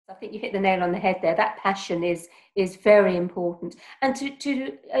I think you hit the nail on the head there. That passion is very important. And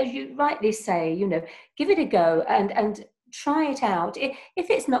to as you rightly say, give it a go and try it out. If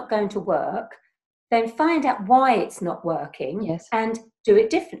it's not going to work, then find out why it's not working Yes. and do it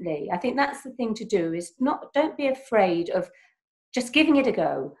differently. I think that's the thing to do, is don't be afraid of just giving it a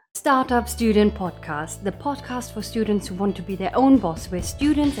go. Startup Student Podcast, the podcast for students who want to be their own boss, where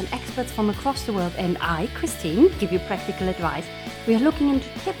students and experts from across the world and I, Christine, give you practical advice. We are looking into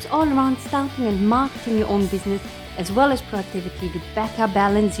tips all around starting and marketing your own business, as well as productivity to better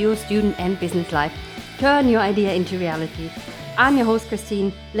balance your student and business life. Turn your idea into reality. I'm your host,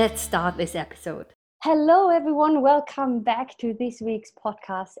 Christine. Let's start this episode. Hello, everyone. Welcome back to this week's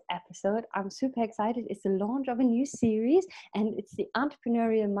podcast episode. I'm super excited. It's the launch of a new series, and it's the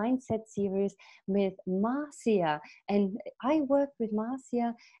Entrepreneurial Mindset series with Marcia. And I worked with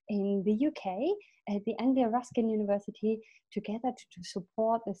Marcia in the UK at the Anglia Ruskin University together to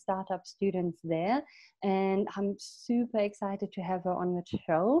support the startup students there. And I'm super excited to have her on the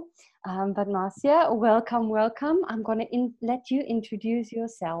show. But Marcia, welcome. I'm going to let you introduce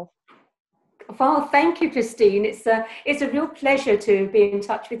yourself. Well, thank you, Christine. It's a real pleasure to be in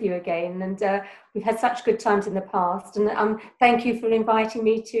touch with you again, and we've had such good times in the past. And thank you for inviting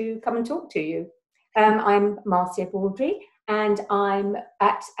me to come and talk to you. I'm Marcia Baldry, and I'm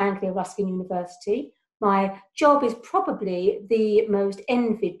at Anglia Ruskin University. My job is probably the most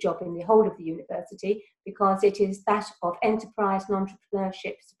envied job in the whole of the university, because it is that of Enterprise and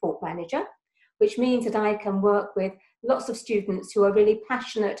Entrepreneurship Support Manager, which means that I can work with lots of students who are really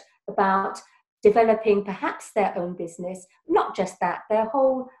passionate about developing perhaps their own business, not just that, their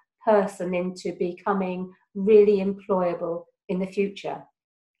whole person into becoming really employable in the future.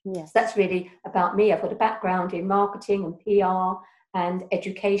 Yes. So that's really about me. I've got a background in marketing and PR and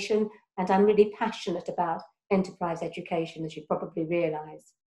education, and I'm really passionate about enterprise education, as you probably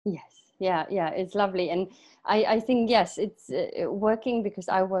realise. Yes. Yeah, it's lovely. And I think, yes, it's working, because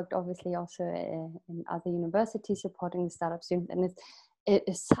I worked obviously also in other universities supporting the startup students, and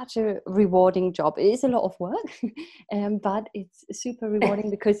it's such a rewarding job. It is a lot of work, but it's super rewarding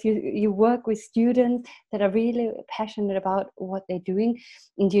because you work with students that are really passionate about what they're doing,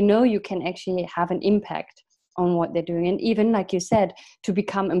 and you can actually have an impact on what they're doing. And even, like you said, to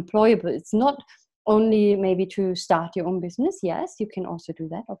become employable, it's not only maybe to start your own business. Yes, you can also do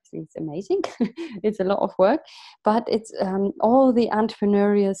that. Obviously, it's amazing. It's a lot of work, but it's all the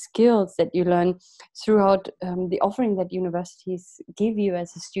entrepreneurial skills that you learn throughout the offering that universities give you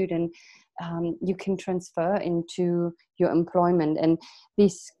as a student. You can transfer into your employment, and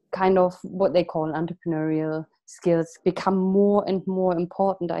these kind of what they call entrepreneurial skills become more and more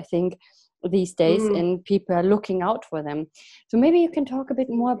important, I think, these days, and people are looking out for them. So maybe you can talk a bit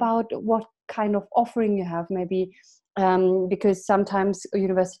more about what kind of offering you have, maybe because sometimes a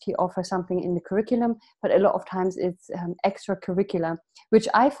university offers something in the curriculum, but a lot of times it's extracurricular, which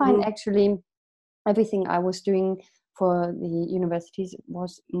I find actually everything I was doing for the universities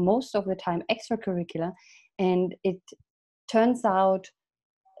was most of the time extracurricular, and it turns out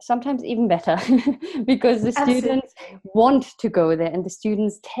sometimes even better because the students want to go there, and the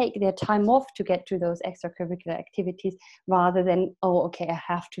students take their time off to get to those extracurricular activities, rather than, I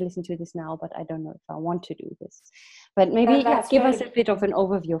have to listen to this now, but I don't know if I want to do this. But maybe give us a bit of an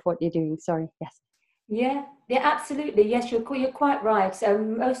overview of what you're doing. Sorry. Yes. Yeah, absolutely. Yes, you're quite right.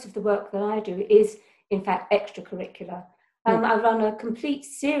 Most of the work that I do is, in fact, extracurricular. I run a complete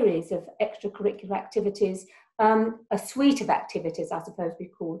series of extracurricular activities, a suite of activities, I suppose we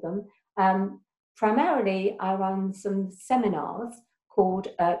call them. Primarily, I run some seminars called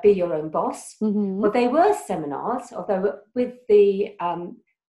Be Your Own Boss. Well, they were seminars, although with the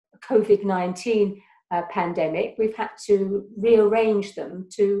COVID-19 pandemic, we've had to rearrange them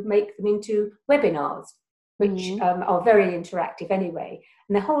to make them into webinars, which are very interactive anyway.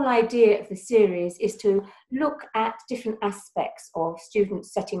 And the whole idea of the series is to look at different aspects of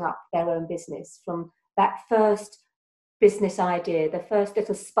students setting up their own business, from that first business idea, the first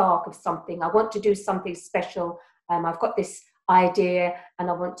little spark of something. I want to do something special. I've got this idea and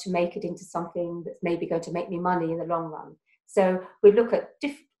I want to make it into something that's maybe going to make me money in the long run. So we look at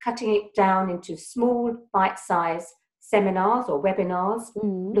cutting it down into small bite-sized seminars or webinars,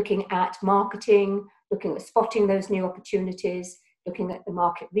 looking at marketing, looking at spotting those new opportunities, looking at the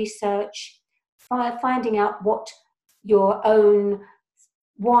market research, finding out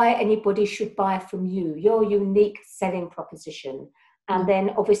why anybody should buy from you, your unique selling proposition. And then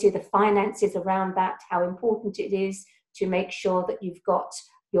obviously the finances around that, how important it is to make sure that you've got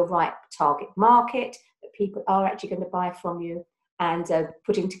your right target market, that people are actually going to buy from you, and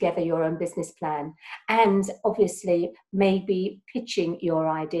putting together your own business plan, and obviously maybe pitching your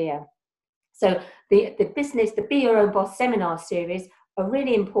idea. So the Be Your Own Boss seminar series are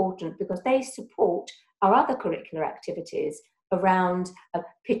really important because they support our other curricular activities around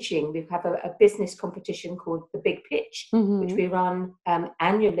pitching. We have a business competition called the Big Pitch, which we run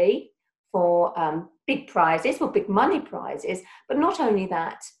annually for big prizes, for big money prizes. But not only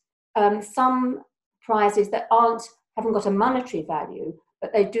that, some prizes that haven't got a monetary value,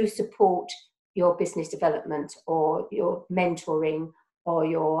 but they do support your business development or your mentoring or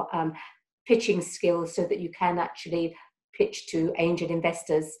your pitching skills, so that you can actually pitch to angel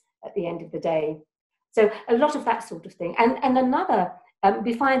investors at the end of the day. So a lot of that sort of thing. And another,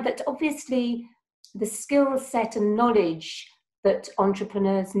 we find that obviously the skill set and knowledge that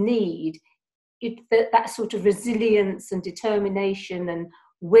entrepreneurs need, that sort of resilience and determination and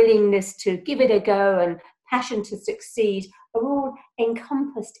willingness to give it a go and passion to succeed are all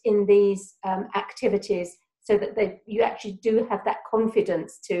encompassed in these activities, so that you actually do have that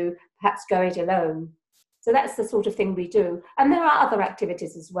confidence to perhaps go it alone. So that's the sort of thing we do. And there are other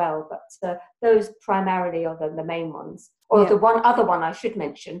activities as well, but those primarily are the main ones. Or the one other one I should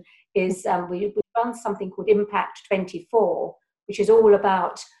mention is we run something called Impact 24, which is all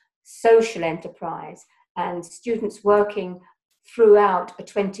about social enterprise and students working throughout a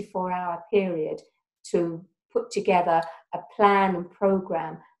 24-hour period to put together a plan and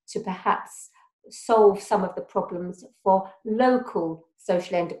program to perhaps solve some of the problems for local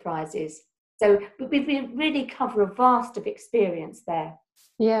social enterprises. So we really cover a vast of experience there.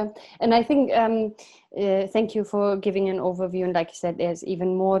 Yeah, and I think, thank you for giving an overview. And like you said, there's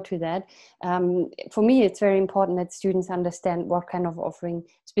even more to that. For me, it's very important that students understand what kind of offering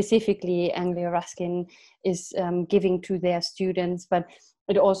specifically Anglia Ruskin is giving to their students, but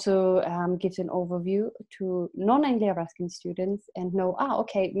it also gives an overview to non-Anglia Ruskin students and know,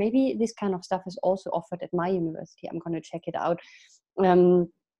 okay, maybe this kind of stuff is also offered at my university. I'm going to check it out.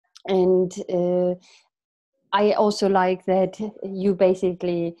 I also like that you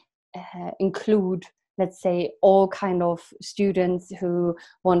basically include, let's say, all kind of students who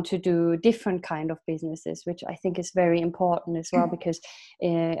want to do different kind of businesses, which I think is very important as well, because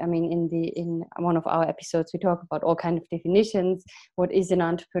I mean, in one of our episodes we talk about all kind of definitions. What is an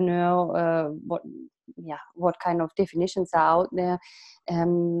entrepreneur? What kind of definitions are out there?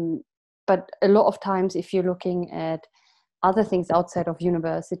 But a lot of times, if you're looking at other things outside of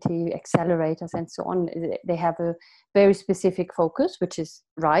university, accelerators and so on, they have a very specific focus, which is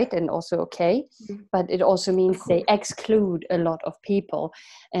right and also okay, but it also means they exclude a lot of people.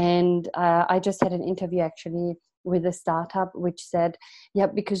 And I just had an interview actually with a startup which said,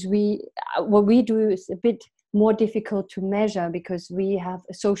 because what we do is a bit more difficult to measure because we have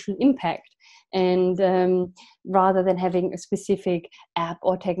a social impact, and rather than having a specific app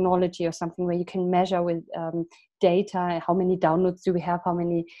or technology or something where you can measure with data, how many downloads do we have, how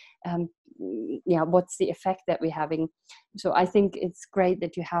many what's the effect that we're having. So I think it's great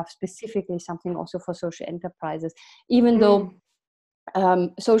that you have specifically something also for social enterprises, even though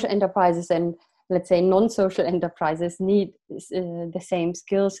social enterprises and, let's say, non-social enterprises need the same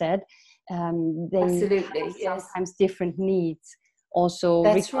skill set. They Absolutely, have sometimes different needs also.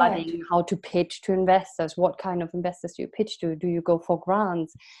 That's regarding how to pitch to investors. What kind of investors do you pitch to? Do you go for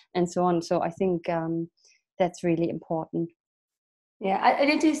grants and so on? So I think that's really important. Yeah, and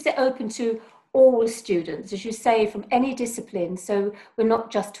it is open to all students, as you say, from any discipline. So we're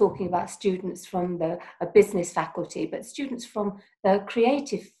not just talking about students from a business faculty, but students from the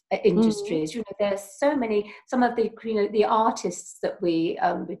creative industries. You know, there's so many. Some of the artists that we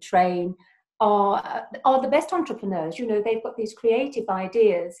train are the best entrepreneurs. You know, they've got these creative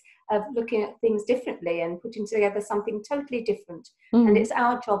ideas of looking at things differently and putting together something totally different. And it's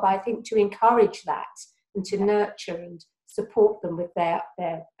our job, I think, to encourage that and to nurture and support them with their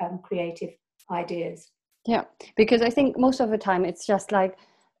creative ideas. Yeah, because I think most of the time it's just like,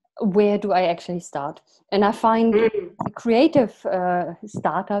 where do I actually start? And I find creative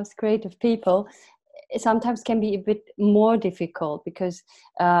startups, creative people, sometimes can be a bit more difficult because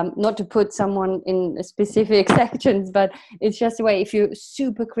not to put someone in specific sections, but it's just the way, if you're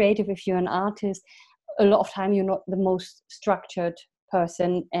super creative, if you're an artist, a lot of time you're not the most structured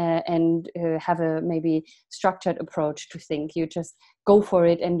person and have a maybe structured approach to think. You just go for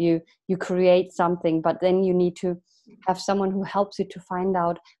it and you create something, but then you need to have someone who helps you to find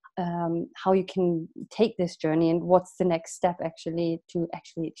out how you can take this journey and what's the next step actually to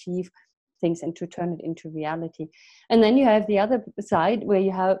actually achieve things and to turn it into reality. And then you have the other side where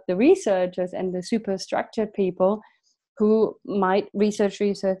you have the researchers and the super structured people who might research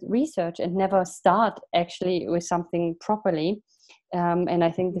and never start actually with something properly. And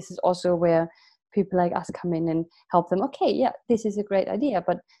I think this is also where people like us come in and help them. Okay, yeah, this is a great idea,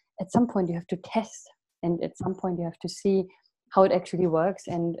 but at some point you have to test, and at some point you have to see how it actually works,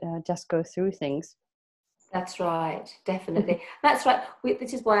 and just go through things. That's right, definitely. That's right.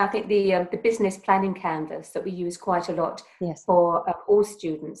 This is why I think the business planning canvas that we use quite a lot Yes. for all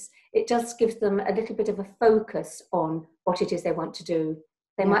students, it just gives them a little bit of a focus on what it is they want to do.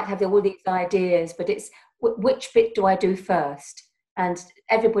 They might have all these ideas, but it's which bit do I do first? And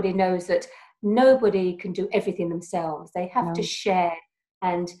everybody knows that nobody can do everything themselves. They have to share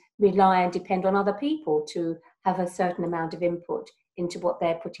and rely and depend on other people to have a certain amount of input into what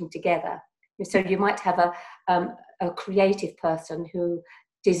they're putting together. So you might have a creative person who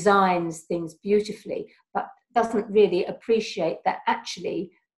designs things beautifully, but doesn't really appreciate that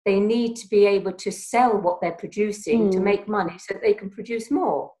actually they need to be able to sell what they're producing to make money so that they can produce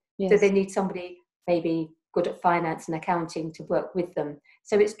more. Yes. So they need somebody maybe good at finance and accounting to work with them.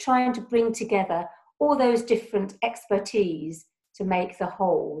 So it's trying to bring together all those different expertise to make the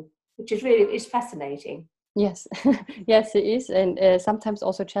whole, which is fascinating. Yes, yes, it is, and sometimes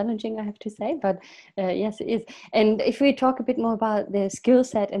also challenging, I have to say, but yes, it is. And if we talk a bit more about the skill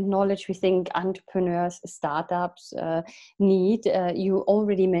set and knowledge we think entrepreneurs, startups need, you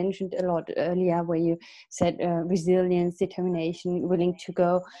already mentioned a lot earlier where you said resilience, determination, willing to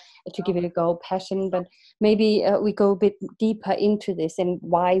give it a go, passion, but maybe we go a bit deeper into this and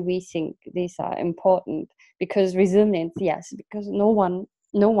why we think these are important. Because resilience, yes, because no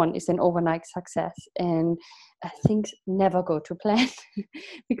one is an overnight success, and things never go to plan.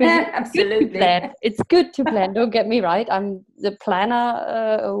 Because absolutely, it's good to plan. Don't get me right, I'm the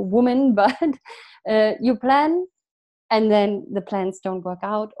planner woman, but you plan, and then the plans don't work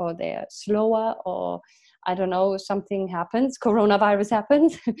out, or they're slower, or I don't know, something happens, coronavirus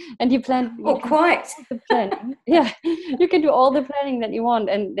happens, and you plan. Quite. The planning. Yeah, you can do all the planning that you want,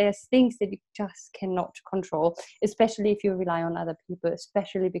 and there's things that you just cannot control, especially if you rely on other people,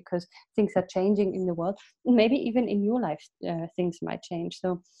 especially because things are changing in the world. Maybe even in your life, things might change.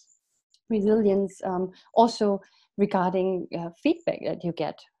 So resilience, also regarding feedback that you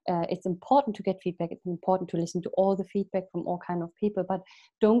get. It's important to get feedback. It's important to listen to all the feedback from all kind of people, but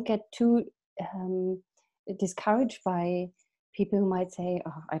don't get too discouraged by people who might say,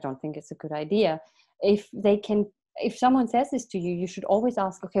 oh, I don't think it's a good idea. If someone says this to you, you should always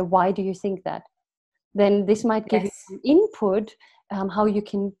ask, okay, why do you think that? Then this might give you some input, how you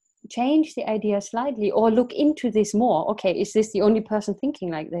can change the idea slightly, or look into this more. Okay, is this the only person thinking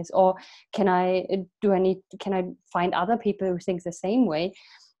like this, or can I find other people who think the same way?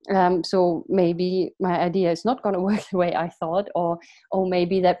 So maybe my idea is not going to work the way I thought, or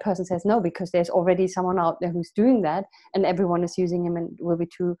maybe that person says no because there's already someone out there who's doing that and everyone is using him and will be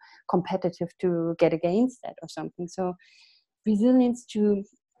too competitive to get against that or something. So resilience to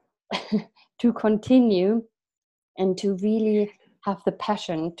to continue and to really have the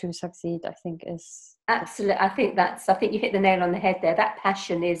passion to succeed, I think is absolutely. I think you hit the nail on the head there. That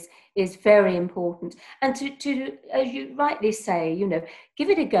passion is very important, and to as you rightly say, give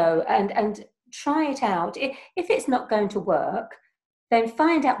it a go and try it out. If it's not going to work, then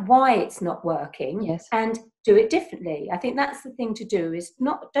find out why it's not working. Yes. And do it differently. I think that's the thing to do.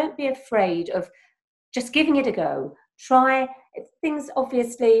 Don't be afraid of just giving it a go. Try. Things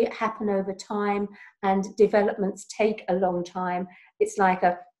obviously happen over time, and developments take a long time. It's like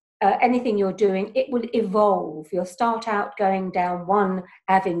anything you're doing, it will evolve. You'll start out going down one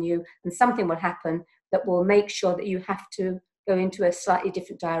avenue, and something will happen that will make sure that you have to go into a slightly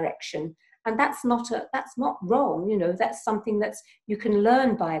different direction. And that's not wrong. That's something you can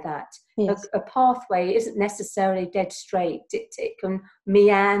learn by that. Yes. A pathway isn't necessarily dead straight. It can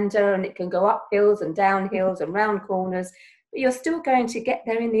meander, and it can go up hills and down hills and round corners, but you're still going to get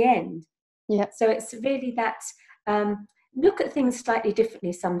there in the end. Yeah. So it's really that look at things slightly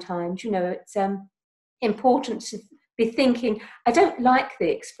differently sometimes. It's important to be thinking. I don't like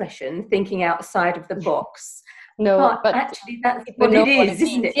the expression thinking outside of the box. No, but actually that's what it is,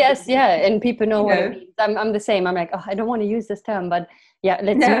 isn't it? Yes, yeah, and people know what it means. I'm the same. I'm like, oh, I don't want to use this term, but yeah,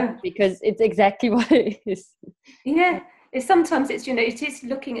 let's use it because it's exactly what it is. Yeah, sometimes it is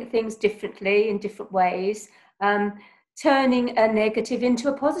looking at things differently in different ways, turning a negative into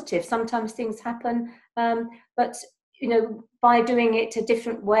a positive. Sometimes things happen, but by doing it a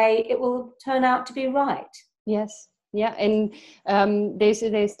different way, it will turn out to be right. Yes, yeah, and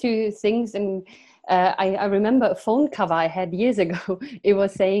there's two things, and I remember a phone cover I had years ago. It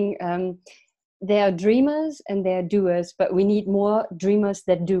was saying there are dreamers and there are doers, but we need more dreamers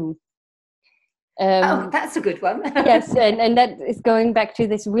that do. Oh, that's a good one. Yes, and that is going back to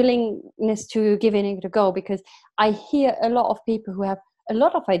this willingness to giving it a go, because I hear a lot of people who have a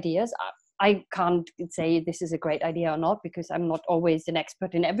lot of ideas. I can't say this is a great idea or not, because I'm not always an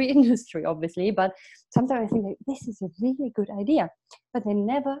expert in every industry, obviously, but sometimes I think like, this is a really good idea, but they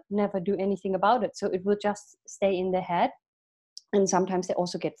never do anything about it. So it will just stay in their head. And sometimes they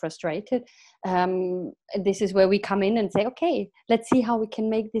also get frustrated. This is where we come in and say, okay, let's see how we can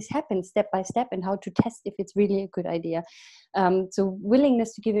make this happen step by step, and how to test if it's really a good idea. So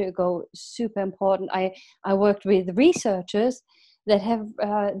willingness to give it a go, super important. I worked with researchers that have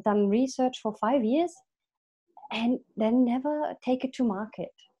done research for 5 years and then never take it to market,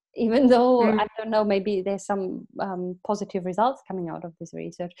 even though I don't know, maybe there's some positive results coming out of this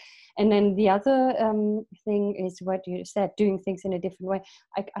research. And then the other thing is what you said, doing things in a different way.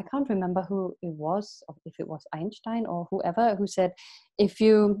 I can't remember who it was, or if it was Einstein or whoever, who said, if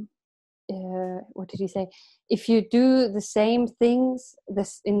you what did he say, if you do the same things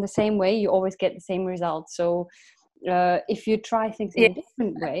in the same way, you always get the same results. So if you try things in a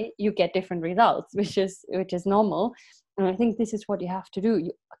different way, you get different results, which is normal. And I think this is what you have to do.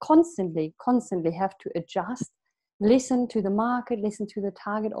 You constantly have to adjust, listen to the market, listen to the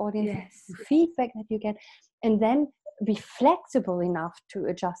target audience, the feedback that you get, and then be flexible enough to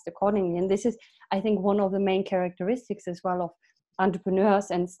adjust accordingly. And this is, I think, one of the main characteristics as well of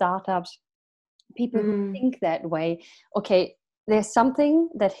entrepreneurs and startups, people who think that way. Okay, there's something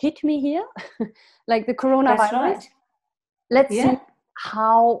that hit me here, like the coronavirus. That's right. Let's see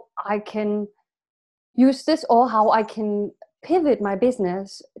how I can use this, or how I can pivot my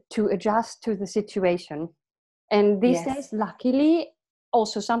business to adjust to the situation. And these days, luckily,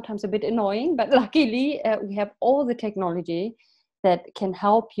 also sometimes a bit annoying, but luckily we have all the technology that can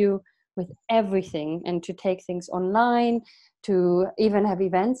help you with everything, and to take things online, to even have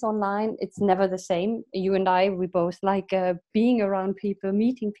events online. It's never the same. You and I, we both like being around people,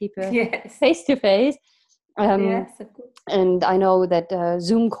 meeting people face to face. Yes, of course. And I know that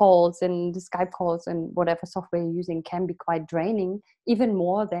Zoom calls and Skype calls and whatever software you're using can be quite draining, even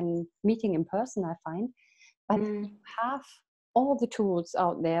more than meeting in person, I find. But you have all the tools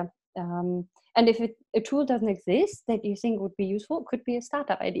out there. And if a tool doesn't exist that you think would be useful, it could be a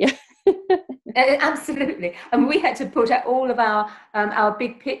startup idea. Absolutely. And we had to put out all of our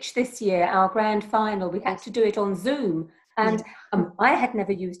big pitch this year, our grand final. We had to do it on Zoom. And I had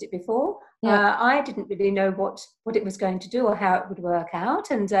never used it before. I didn't really know what it was going to do or how it would work out.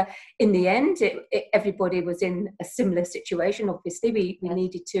 And in the end, everybody was in a similar situation. Obviously, we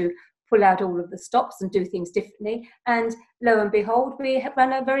needed to pull out all of the stops and do things differently. And lo and behold, we have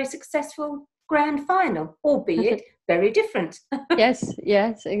run a very successful grand final, albeit very different.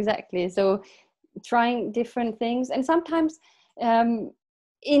 yes, exactly. So trying different things, and sometimes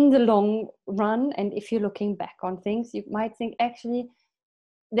in the long run, and if you're looking back on things, you might think actually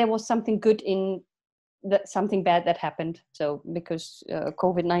there was something good in that, something bad that happened. So because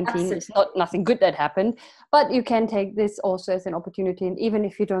COVID-19 is nothing good that happened, but you can take this also as an opportunity. And even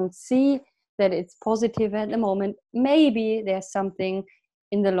if you don't see that it's positive at the moment, maybe there's something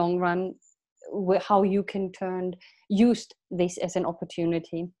in the long run how you can use this as an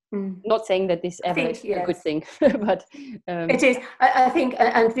opportunity. Not saying that this ever is a good thing, but it is. I think,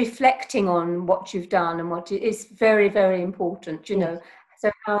 and reflecting on what you've done and what is very, very important. You know,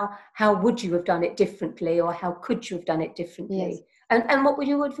 so how would you have done it differently, or how could you have done it differently? And what would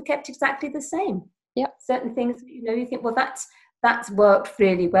you have kept exactly the same? Certain things, you know, you think, well, that's worked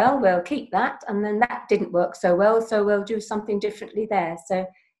really well. We'll keep that, and then that didn't work so well, so we'll do something differently there. So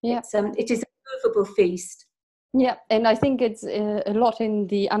it is a movable feast. Yeah, and I think it's a lot in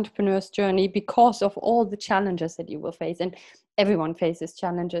the entrepreneur's journey because of all the challenges that you will face. And everyone faces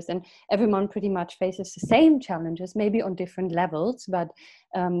challenges, and everyone pretty much faces the same challenges, maybe on different levels. But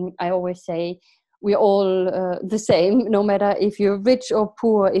I always say we're all the same, no matter if you're rich or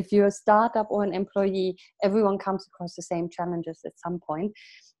poor, if you're a startup or an employee, everyone comes across the same challenges at some point.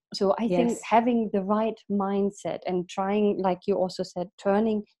 So I think having the right mindset and trying, like you also said,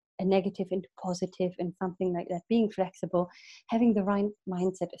 turning a negative into positive and something like that, being flexible, having the right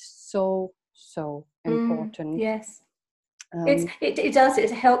mindset is so important. It does.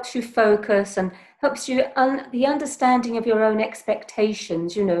 It helps you focus and helps you the understanding of your own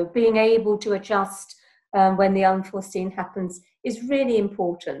expectations. You know, being able to adjust when the unforeseen happens is really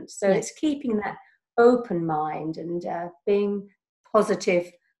important. So it's keeping that open mind and being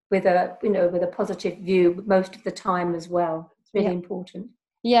positive with a positive view most of the time as well. It's really important.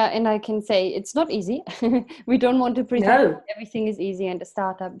 Yeah, and I can say it's not easy. We don't want to pretend everything is easy, and a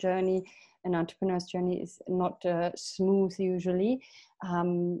startup journey, an entrepreneur's journey is not smooth usually.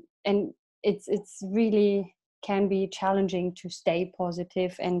 And it's really can be challenging to stay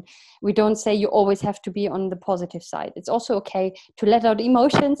positive, and we don't say you always have to be on the positive side. It's also okay to let out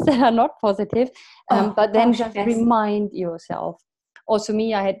emotions that are not positive, but then just remind yourself. Also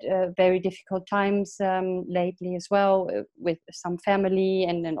me, I had very difficult times lately as well, with some family,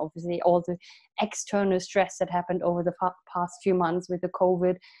 and then obviously all the external stress that happened over the past few months with the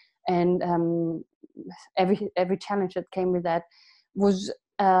COVID, and every challenge that came with that was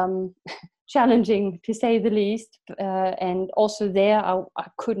challenging, to say the least. And also there, I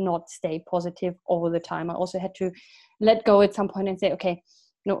could not stay positive all the time. I also had to let go at some point and say, okay,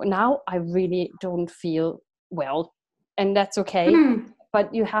 no, now I really don't feel well, and that's okay.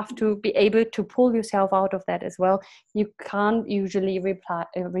 But you have to be able to pull yourself out of that as well. You can't usually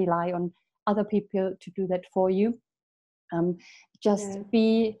rely on other people to do that for you. Just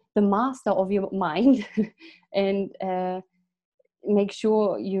be the master of your mind and make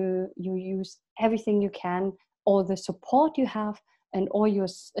sure you use everything you can, all the support you have, and all your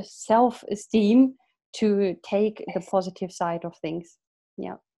self-esteem to take the positive side of things.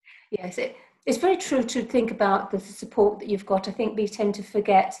 Yes, it's very true to think about the support that you've got. I think we tend to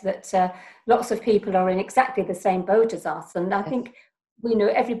forget that lots of people are in exactly the same boat as us, and I think we know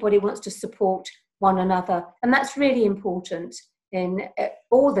everybody wants to support one another, and that's really important in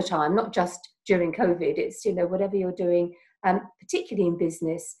all the time, not just during COVID. It's, whatever you're doing, particularly in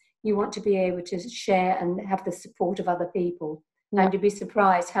business, you want to be able to share and have the support of other people. And you'd be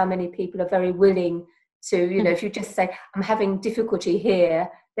surprised how many people are very willing to, if you just say, I'm having difficulty here,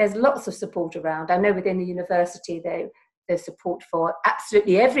 there's lots of support around. I know within the university there's support for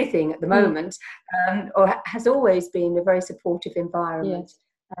absolutely everything at the moment, or has always been a very supportive environment.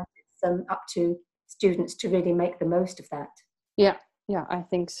 It's up to students to really make the most of that. Yeah, I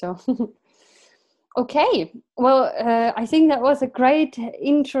think so. Okay, well, I think that was a great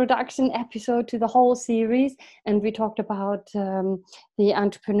introduction episode to the whole series, and we talked about the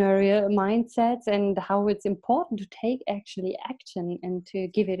entrepreneurial mindsets and how it's important to take action and to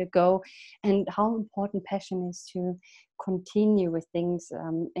give it a go, and how important passion is to continue with things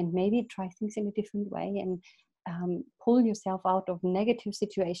and maybe try things in a different way, and pull yourself out of negative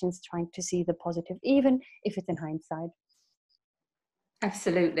situations, trying to see the positive, even if it's in hindsight.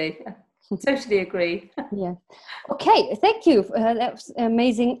 Absolutely. Totally agree. Yeah. Okay, thank you. That was an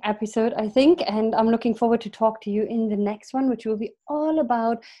amazing episode, I think, and I'm looking forward to talk to you in the next one, which will be all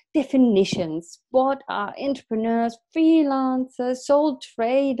about definitions. What are entrepreneurs, freelancers, sole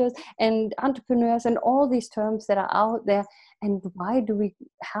traders, and entrepreneurs, and all these terms that are out there, and why do we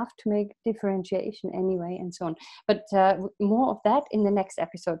have to make differentiation anyway, and so on. But more of that in the next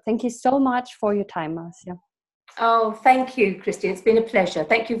episode. Thank you so much for your time, Marcia. Oh, thank you, Christy. It's been a pleasure.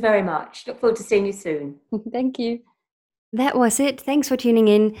 Thank you very much. Look forward to seeing you soon. Thank you. That was it. Thanks for tuning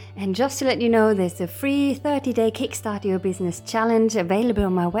in. And just to let you know, there's a free 30-day Kickstart Your Business Challenge available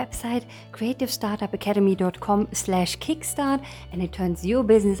on my website, creativestartupacademy.com/kickstart, and it turns your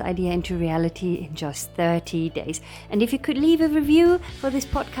business idea into reality in just 30 days. And if you could leave a review for this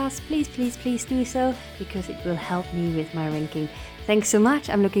podcast, please do so, because it will help me with my ranking. Thanks so much.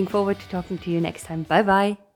 I'm looking forward to talking to you next time. Bye-bye.